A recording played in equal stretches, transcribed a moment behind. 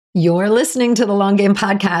You're listening to the Long Game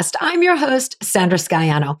Podcast. I'm your host, Sandra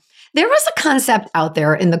Scaiano. There is a concept out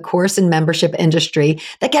there in the course and membership industry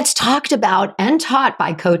that gets talked about and taught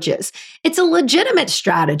by coaches. It's a legitimate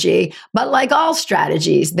strategy, but like all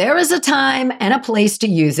strategies, there is a time and a place to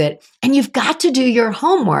use it, and you've got to do your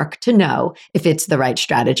homework to know if it's the right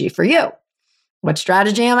strategy for you. What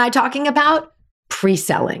strategy am I talking about?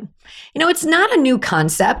 Pre-selling. It's not a new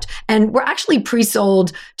concept, and we're actually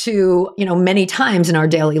pre-sold to, many times in our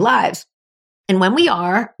daily lives. And when we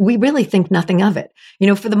are, we really think nothing of it.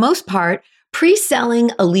 For the most part,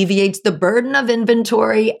 pre-selling alleviates the burden of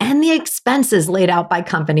inventory and the expenses laid out by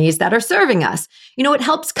companies that are serving us. It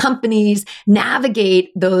helps companies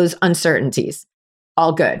navigate those uncertainties.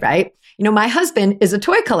 All good, right? My husband is a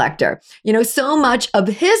toy collector. So much of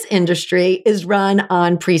his industry is run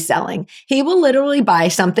on pre-selling. He will literally buy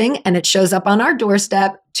something and it shows up on our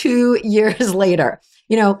doorstep 2 years later.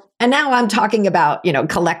 And now I'm talking about,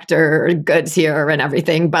 collector goods here and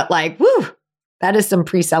everything, but that is some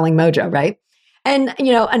pre-selling mojo, right? And,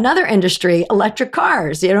 another industry, electric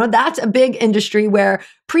cars, that's a big industry where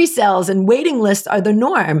pre-sales and waiting lists are the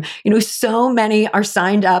norm. So many are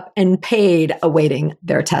signed up and paid awaiting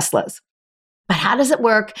their Teslas. But how does it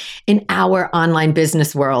work in our online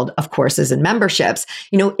business world of courses and memberships?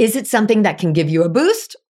 Is it something that can give you a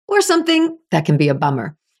boost or something that can be a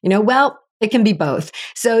bummer? Well, it can be both.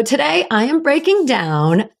 So today I am breaking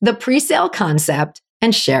down the pre-sale concept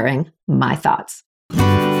and sharing my thoughts.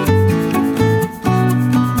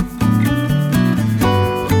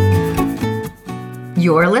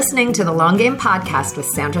 You're listening to the Long Game Podcast with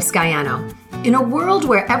Sandra Scaiano. In a world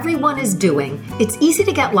where everyone is doing, it's easy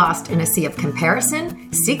to get lost in a sea of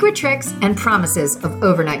comparison, secret tricks, and promises of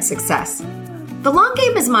overnight success. The long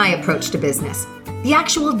game is my approach to business. The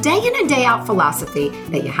actual day in and day out philosophy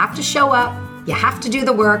that you have to show up, you have to do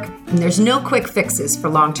the work, and there's no quick fixes for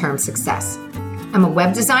long-term success. I'm a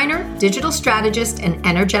web designer, digital strategist, and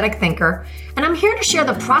energetic thinker, and I'm here to share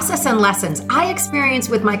the process and lessons I experience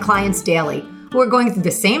with my clients daily who are going through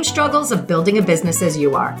the same struggles of building a business as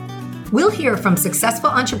you are. We'll hear from successful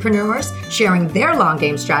entrepreneurs sharing their long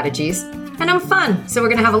game strategies, and I'm fun, so we're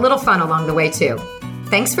going to have a little fun along the way too.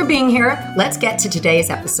 Thanks for being here. Let's get to today's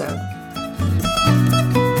episode.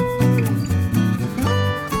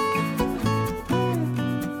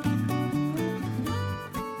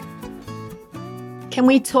 Can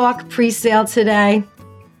we talk pre-sale today?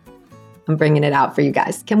 I'm bringing it out for you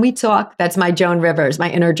guys. Can we talk? That's my Joan Rivers, my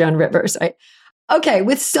inner Joan Rivers, right? Okay,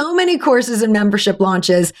 with so many courses and membership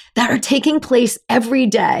launches that are taking place every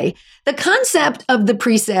day, the concept of the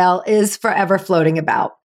pre-sale is forever floating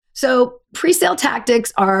about. So pre-sale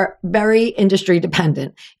tactics are very industry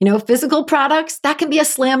dependent. Physical products, that can be a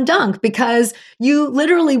slam dunk because you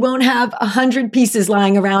literally won't have 100 pieces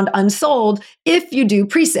lying around unsold if you do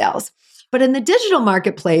pre-sales. But in the digital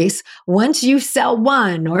marketplace, once you sell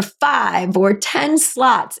 1 or 5 or 10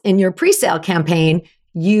 slots in your pre-sale campaign,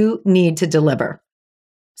 you need to deliver.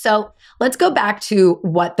 So let's go back to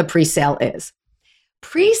what the pre-sale is.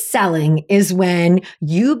 Pre-selling is when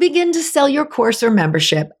you begin to sell your course or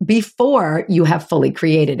membership before you have fully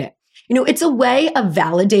created it. It's a way of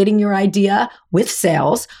validating your idea with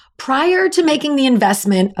sales prior to making the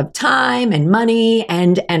investment of time and money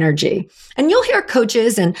and energy. And you'll hear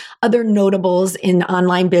coaches and other notables in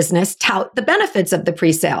online business tout the benefits of the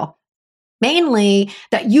pre-sale. Mainly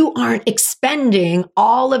that you aren't expending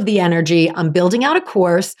all of the energy on building out a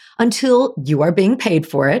course until you are being paid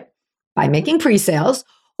for it by making pre-sales,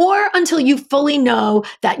 or until you fully know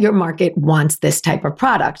that your market wants this type of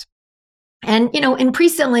product. And, in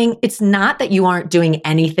pre-selling, it's not that you aren't doing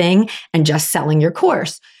anything and just selling your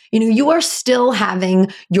course. You are still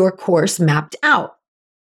having your course mapped out.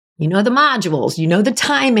 The modules, the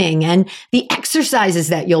timing and the exercises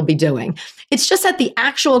that you'll be doing. It's just that the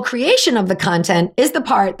actual creation of the content is the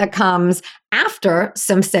part that comes after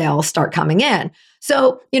some sales start coming in.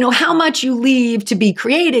 So, how much you leave to be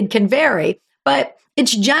created can vary, but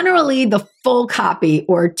it's generally the full copy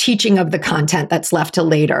or teaching of the content that's left to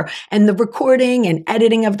later, and the recording and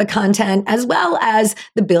editing of the content, as well as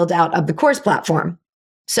the build out of the course platform.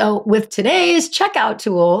 So with today's checkout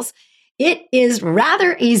tools, it is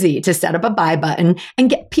rather easy to set up a buy button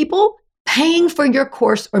and get people paying for your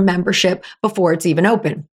course or membership before it's even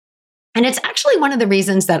open. And it's actually one of the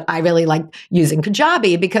reasons that I really like using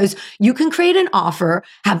Kajabi, because you can create an offer,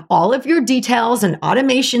 have all of your details and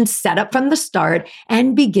automation set up from the start,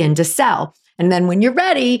 and begin to sell. And then when you're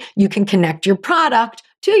ready, you can connect your product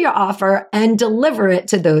to your offer and deliver it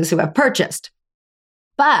to those who have purchased.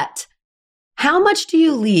 But how much do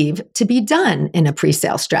you leave to be done in a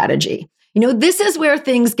pre-sale strategy? This is where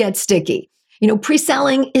things get sticky.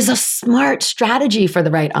 Pre-selling is a smart strategy for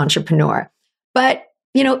the right entrepreneur, but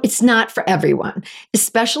it's not for everyone,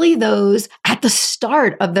 especially those at the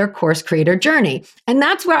start of their course creator journey. And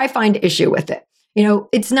that's where I find issue with it.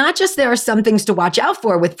 It's not just there are some things to watch out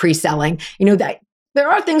for with pre-selling, that there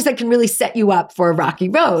are things that can really set you up for a rocky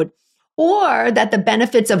road, or that the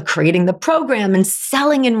benefits of creating the program and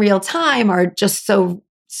selling in real time are just so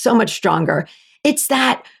much stronger. It's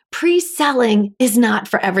that pre-selling is not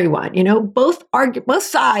for everyone. Both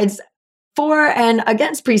sides for and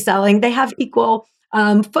against pre-selling, they have equal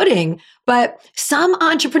footing, but some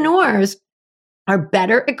entrepreneurs are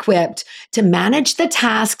better equipped to manage the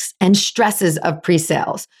tasks and stresses of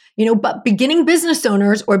pre-sales. But beginning business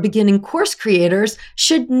owners or beginning course creators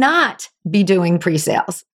should not be doing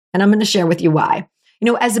pre-sales. And I'm going to share with you why.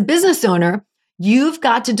 As a business owner, you've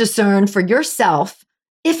got to discern for yourself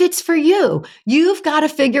if it's for you. You've got to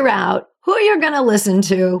figure out who you're going to listen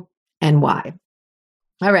to and why.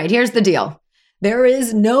 All right, here's the deal. There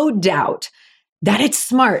is no doubt that it's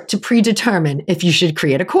smart to predetermine if you should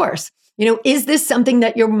create a course. Is this something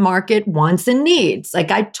that your market wants and needs?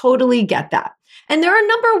 I totally get that. And there are a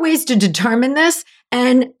number of ways to determine this.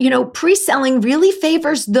 And, pre-selling really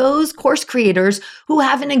favors those course creators who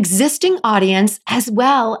have an existing audience as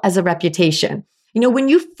well as a reputation. When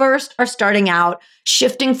you first are starting out,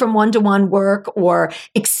 shifting from one-to-one work or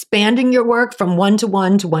expanding your work from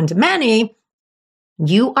one-to-one to one-to-many,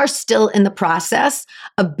 you are still in the process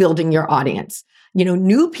of building your audience.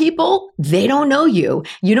 New people, they don't know you.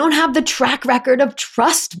 You don't have the track record of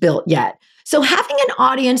trust built yet. So having an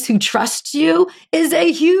audience who trusts you is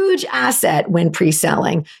a huge asset when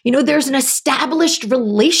pre-selling. There's an established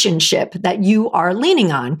relationship that you are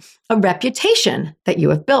leaning on, a reputation that you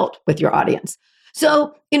have built with your audience.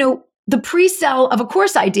 So, the pre-sell of a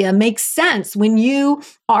course idea makes sense when you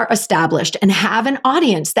are established and have an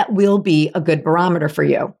audience that will be a good barometer for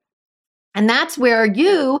you. And that's where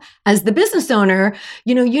you, as the business owner,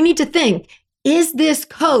 you need to think, is this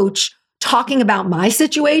coach talking about my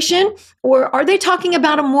situation, or are they talking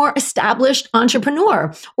about a more established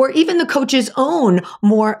entrepreneur, or even the coach's own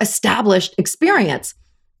more established experience?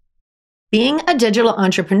 Being a digital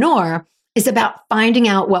entrepreneur is about finding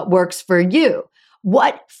out what works for you,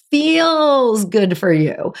 what feels good for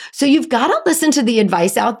you. So you've got to listen to the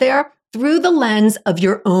advice out there through the lens of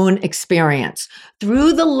your own experience,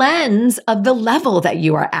 through the lens of the level that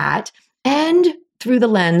you are at, and through the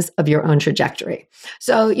lens of your own trajectory.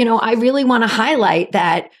 So, I really want to highlight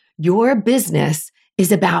that your business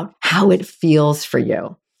is about how it feels for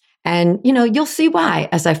you. And, you'll see why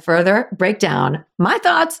as I further break down my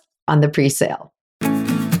thoughts on the pre-sale.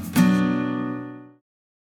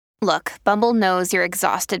 Look, Bumble knows you're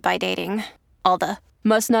exhausted by dating. All the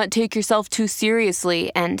must not take yourself too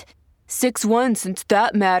seriously and 6'1" since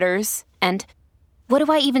that matters. And what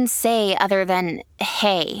do I even say other than,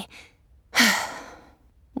 hey?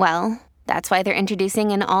 Well, that's why they're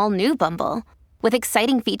introducing an all-new Bumble, with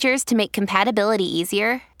exciting features to make compatibility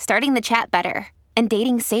easier, starting the chat better, and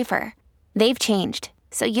dating safer. They've changed,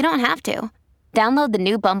 so you don't have to. Download the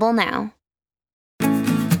new Bumble now.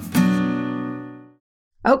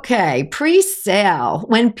 Okay, pre-sale.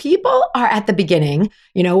 When people are at the beginning,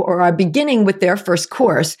 or are beginning with their first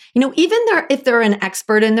course, even if they're an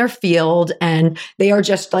expert in their field and they are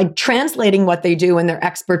just translating what they do and their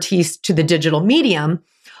expertise to the digital medium,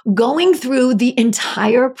 going through the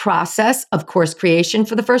entire process of course creation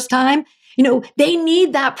for the first time, they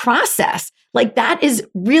need that process. That is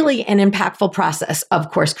really an impactful process of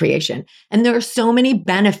course creation. And there are so many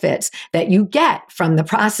benefits that you get from the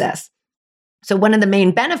process. So one of the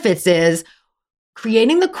main benefits is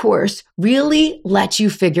creating the course really lets you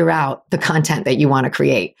figure out the content that you want to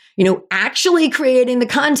create. Actually creating the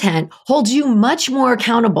content holds you much more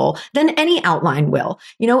accountable than any outline will.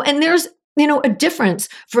 And there's, a difference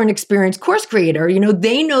for an experienced course creator.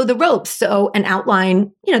 They know the ropes. So an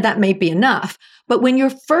outline, that may be enough. But when you're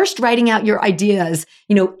first writing out your ideas,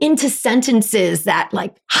 into sentences that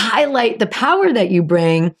highlight the power that you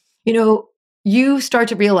bring, you start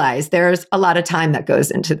to realize there's a lot of time that goes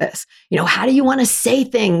into this. How do you want to say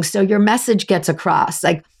things so your message gets across?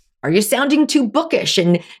 Are you sounding too bookish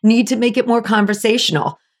and need to make it more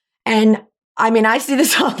conversational? And I see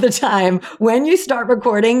this all the time. When you start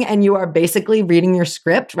recording and you are basically reading your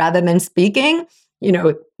script rather than speaking,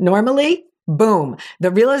 normally, boom,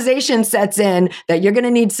 the realization sets in that you're going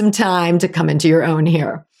to need some time to come into your own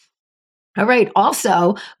here. All right.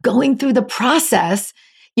 Also, going through the process,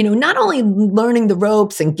 not only learning the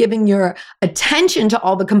ropes and giving your attention to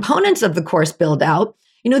all the components of the course build out,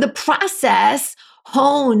 the process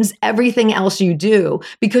hones everything else you do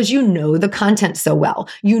because you know the content so well.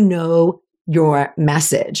 your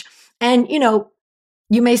message. And,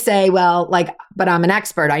 you may say, well, but I'm an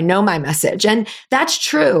expert. I know my message. And that's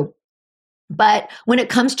true. But when it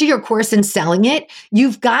comes to your course and selling it,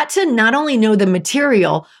 you've got to not only know the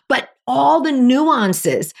material, but all the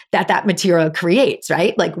nuances that material creates,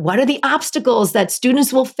 right? Like, what are the obstacles that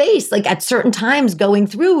students will face, at certain times going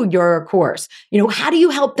through your course? How do you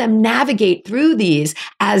help them navigate through these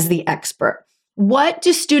as the expert? What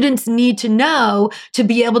do students need to know to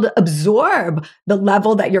be able to absorb the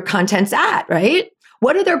level that your content's at, right?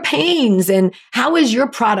 What are their pains and how is your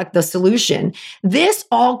product the solution? This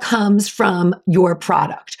all comes from your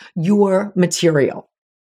product, your material.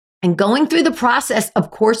 And going through the process of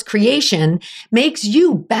course creation makes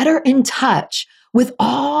you better in touch with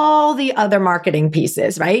all the other marketing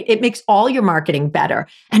pieces, right? It makes all your marketing better.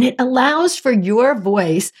 And it allows for your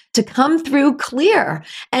voice to come through clear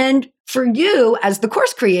and for you as the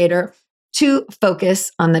course creator to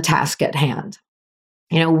focus on the task at hand.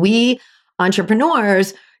 We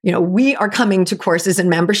entrepreneurs, we are coming to courses and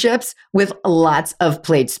memberships with lots of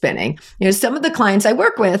plate spinning. Some of the clients I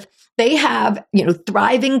work with, they have,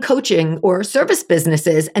 thriving coaching or service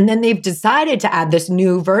businesses, and then they've decided to add this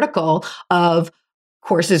new vertical of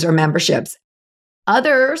courses or memberships.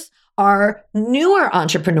 Others are newer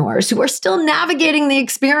entrepreneurs who are still navigating the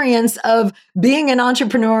experience of being an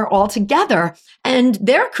entrepreneur altogether, and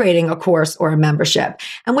they're creating a course or a membership.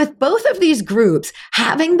 And with both of these groups,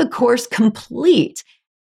 having the course complete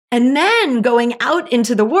and then going out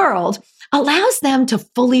into the world allows them to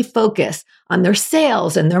fully focus on their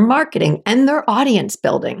sales and their marketing and their audience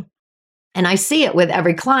building. And I see it with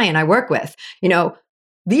every client I work with.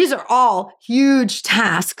 These are all huge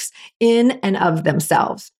tasks in and of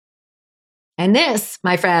themselves. And this,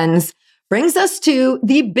 my friends, brings us to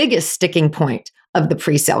the biggest sticking point of the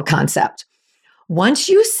pre-sale concept. Once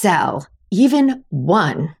you sell even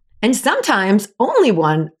one, and sometimes only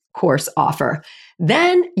one course offer,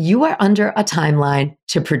 then you are under a timeline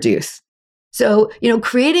to produce. So,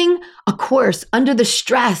 creating a course under the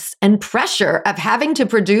stress and pressure of having to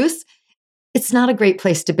produce, it's not a great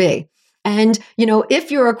place to be. And,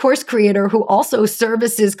 if you're a course creator who also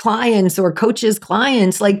services clients or coaches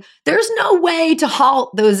clients, there's no way to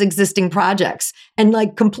halt those existing projects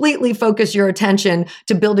and completely focus your attention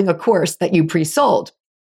to building a course that you pre-sold.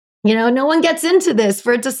 No one gets into this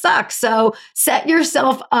for it to suck. So set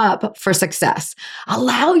yourself up for success.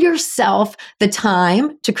 Allow yourself the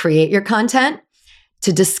time to create your content,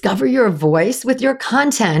 to discover your voice with your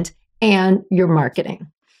content and your marketing.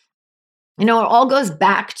 It all goes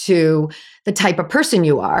back to the type of person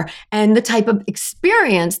you are and the type of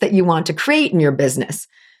experience that you want to create in your business.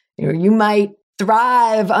 You might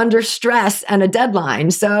thrive under stress and a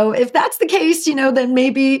deadline. So if that's the case, then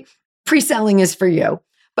maybe pre-selling is for you.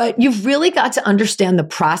 But you've really got to understand the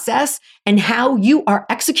process and how you are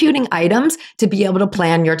executing items to be able to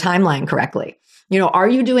plan your timeline correctly. Are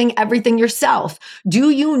you doing everything yourself? Do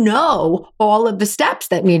you know all of the steps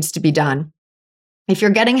that needs to be done? If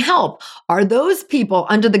you're getting help, are those people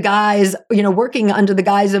under the guise, working under the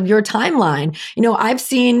guise of your timeline? I've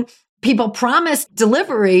seen people promise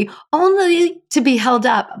delivery only to be held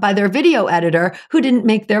up by their video editor who didn't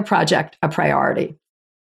make their project a priority.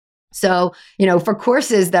 So, for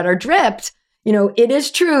courses that are dripped, it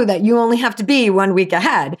is true that you only have to be 1 week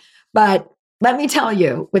ahead. But let me tell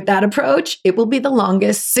you, with that approach, it will be the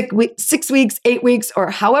longest 6 weeks, 8 weeks,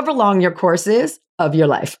 or however long your course is of your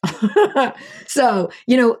life. So,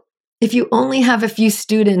 if you only have a few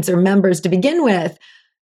students or members to begin with,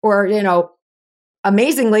 or,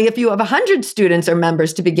 amazingly, if you have 100 students or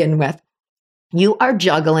members to begin with, you are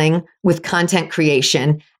juggling with content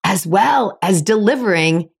creation as well as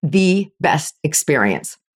delivering the best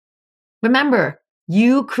experience. Remember,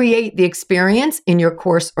 you create the experience in your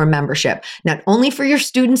course or membership, not only for your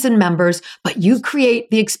students and members, but you create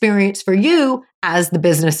the experience for you as the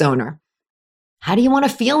business owner. How do you want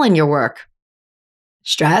to feel in your work?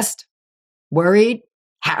 Stressed? Worried?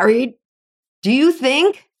 Harried? Do you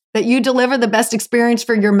think that you deliver the best experience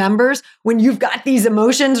for your members when you've got these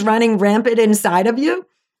emotions running rampant inside of you?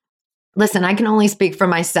 Listen, I can only speak for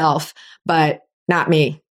myself, but not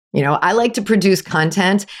me. I like to produce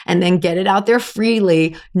content and then get it out there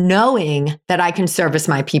freely, knowing that I can service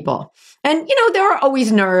my people. And, there are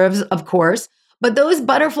always nerves, of course, but those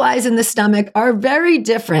butterflies in the stomach are very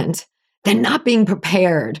different than not being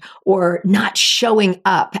prepared or not showing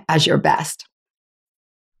up as your best.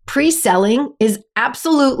 Pre-selling is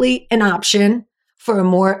absolutely an option for a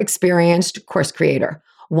more experienced course creator.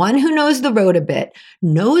 One who knows the road a bit,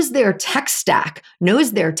 knows their tech stack,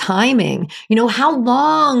 knows their timing, how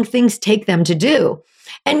long things take them to do.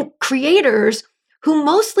 And creators who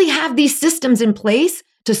mostly have these systems in place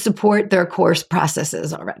to support their course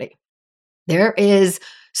processes already. There is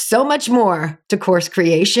so much more to course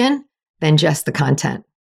creation than just the content.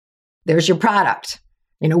 There's your product.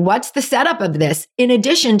 What's the setup of this in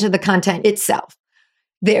addition to the content itself?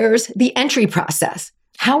 There's the entry process.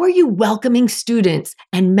 How are you welcoming students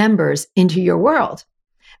and members into your world?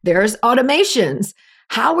 There's automations.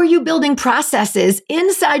 How are you building processes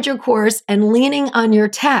inside your course and leaning on your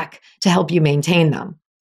tech to help you maintain them?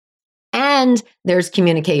 And there's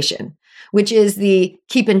communication, which is the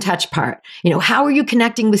keep in touch part. How are you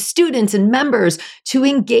connecting with students and members to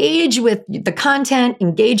engage with the content,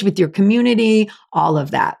 engage with your community, all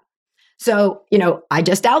of that. So, I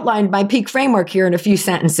just outlined my peak framework here in a few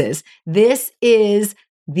sentences. This is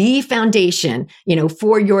the foundation,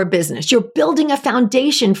 for your business. You're building a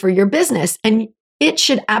foundation for your business, and it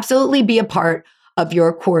should absolutely be a part of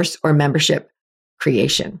your course or membership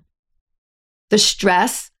creation. The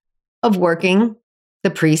stress of working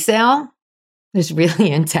the pre-sale is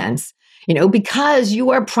really intense, because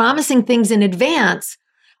you are promising things in advance.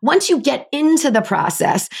 Once you get into the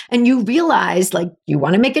process and you realize you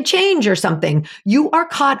want to make a change or something, you are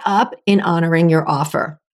caught up in honoring your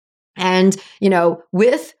offer. And,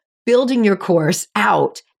 with building your course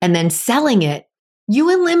out and then selling it, you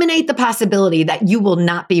eliminate the possibility that you will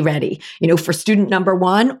not be ready, for student number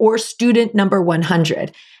 1 or student number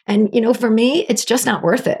 100. And, for me, it's just not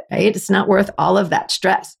worth it, right? It's not worth all of that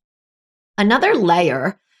stress. Another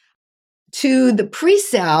layer to the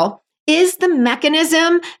pre-sale is the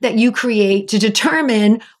mechanism that you create to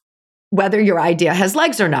determine whether your idea has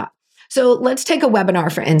legs or not. So let's take a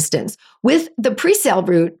webinar, for instance. With the pre-sale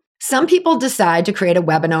route, some people decide to create a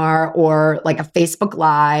webinar or a Facebook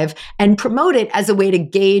Live and promote it as a way to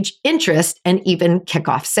gauge interest and even kick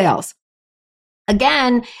off sales.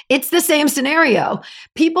 Again, it's the same scenario.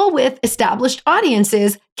 People with established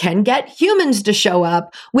audiences can get humans to show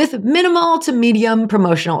up with minimal to medium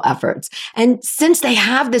promotional efforts. And since they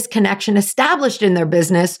have this connection established in their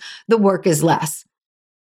business, the work is less.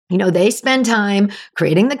 They spend time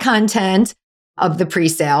creating the content of the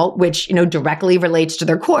pre-sale, which, directly relates to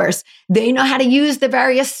their course. They know how to use the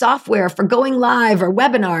various software for going live or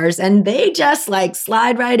webinars, and they just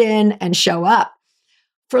slide right in and show up.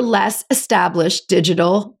 For less established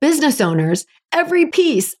digital business owners, every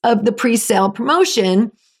piece of the pre-sale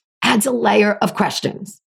promotion adds a layer of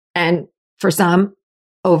questions. And for some,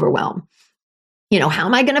 overwhelm. How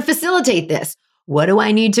am I going to facilitate this? What do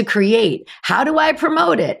I need to create? How do I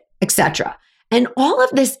promote it? Etc. And all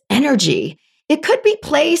of this energy, it could be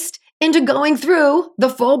placed into going through the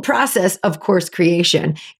full process of course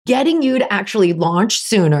creation, getting you to actually launch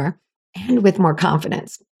sooner and with more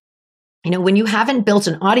confidence. When you haven't built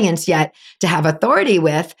an audience yet to have authority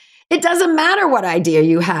with, it doesn't matter what idea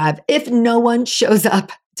you have if no one shows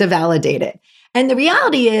up to validate it. And the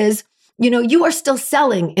reality is, you are still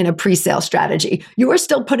selling in a pre-sale strategy. You are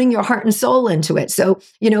still putting your heart and soul into it. So,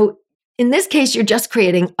 in this case, you're just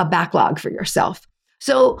creating a backlog for yourself.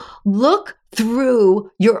 So look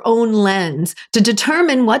through your own lens to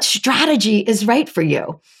determine what strategy is right for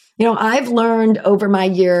you. I've learned over my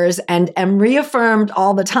years and am reaffirmed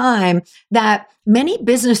all the time that many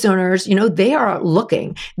business owners, they are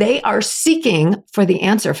looking, they are seeking for the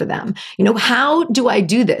answer for them. How do I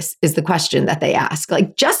do this is the question that they ask.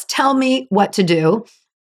 Just tell me what to do.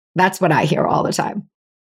 That's what I hear all the time.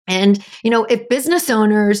 And, if business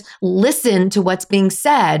owners listen to what's being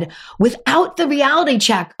said without the reality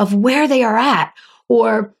check of where they are at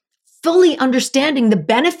or fully understanding the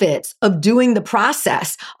benefits of doing the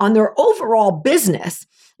process on their overall business,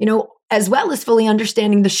 as well as fully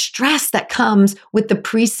understanding the stress that comes with the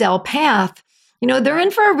pre-sale path, they're in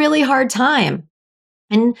for a really hard time.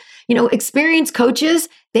 And, experienced coaches,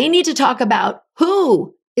 they need to talk about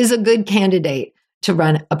who is a good candidate to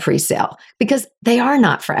run a pre-sale because they are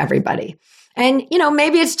not for everybody. And,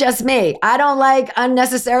 maybe it's just me. I don't like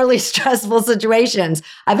unnecessarily stressful situations.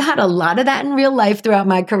 I've had a lot of that in real life throughout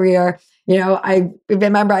my career. I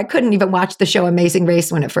remember I couldn't even watch the show Amazing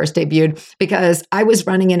Race when it first debuted because I was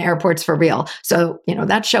running in airports for real. So,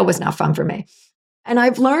 that show was not fun for me. And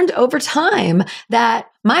I've learned over time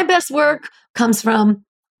that my best work comes from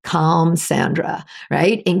calm Sandra,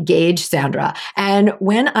 right? Engage Sandra. And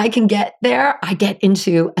when I can get there, I get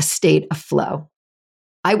into a state of flow.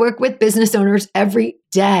 I work with business owners every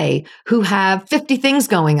day who have 50 things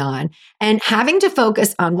going on, and having to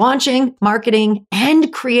focus on launching, marketing,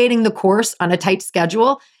 and creating the course on a tight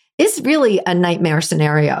schedule is really a nightmare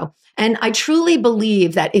scenario. And I truly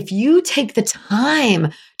believe that if you take the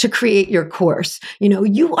time to create your course,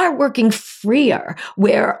 you are working freer,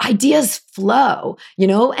 where ideas flow,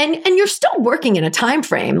 and you're still working in a time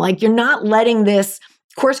frame. Like, you're not letting this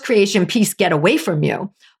course creation piece get away from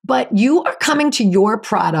you, but you are coming to your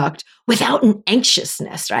product without an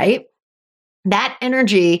anxiousness, right? That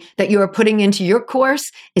energy that you are putting into your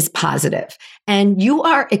course is positive, and you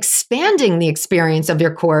are expanding the experience of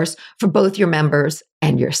your course for both your members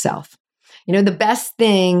and yourself. The best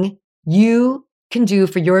thing you can do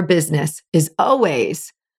for your business is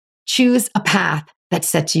always choose a path that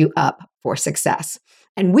sets you up for success.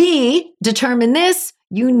 And we determine this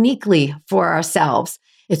uniquely for ourselves.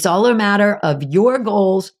 It's all a matter of your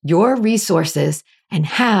goals, your resources, and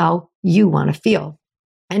how you want to feel.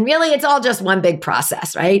 And really, it's all just one big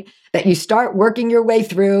process, right? That you start working your way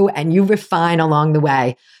through and you refine along the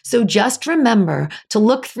way. So just remember to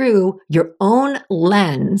look through your own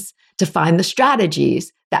lens to find the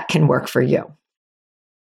strategies that can work for you.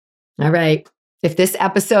 All right. If this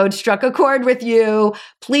episode struck a chord with you,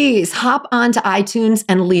 please hop onto iTunes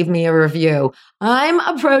and leave me a review. I'm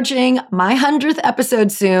approaching my 100th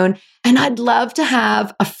episode soon, and I'd love to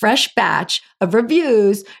have a fresh batch of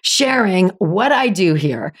reviews sharing what I do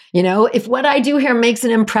here. If what I do here makes an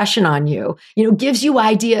impression on you, gives you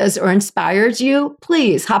ideas or inspires you,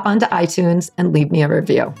 please hop onto iTunes and leave me a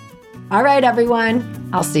review. All right, everyone.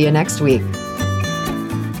 I'll see you next week.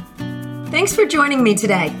 Thanks for joining me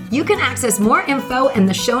today. You can access more info in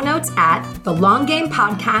the show notes at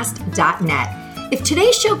thelonggamepodcast.net. If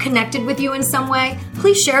today's show connected with you in some way,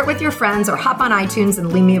 please share it with your friends or hop on iTunes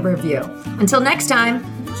and leave me a review. Until next time,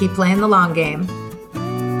 keep playing the long game.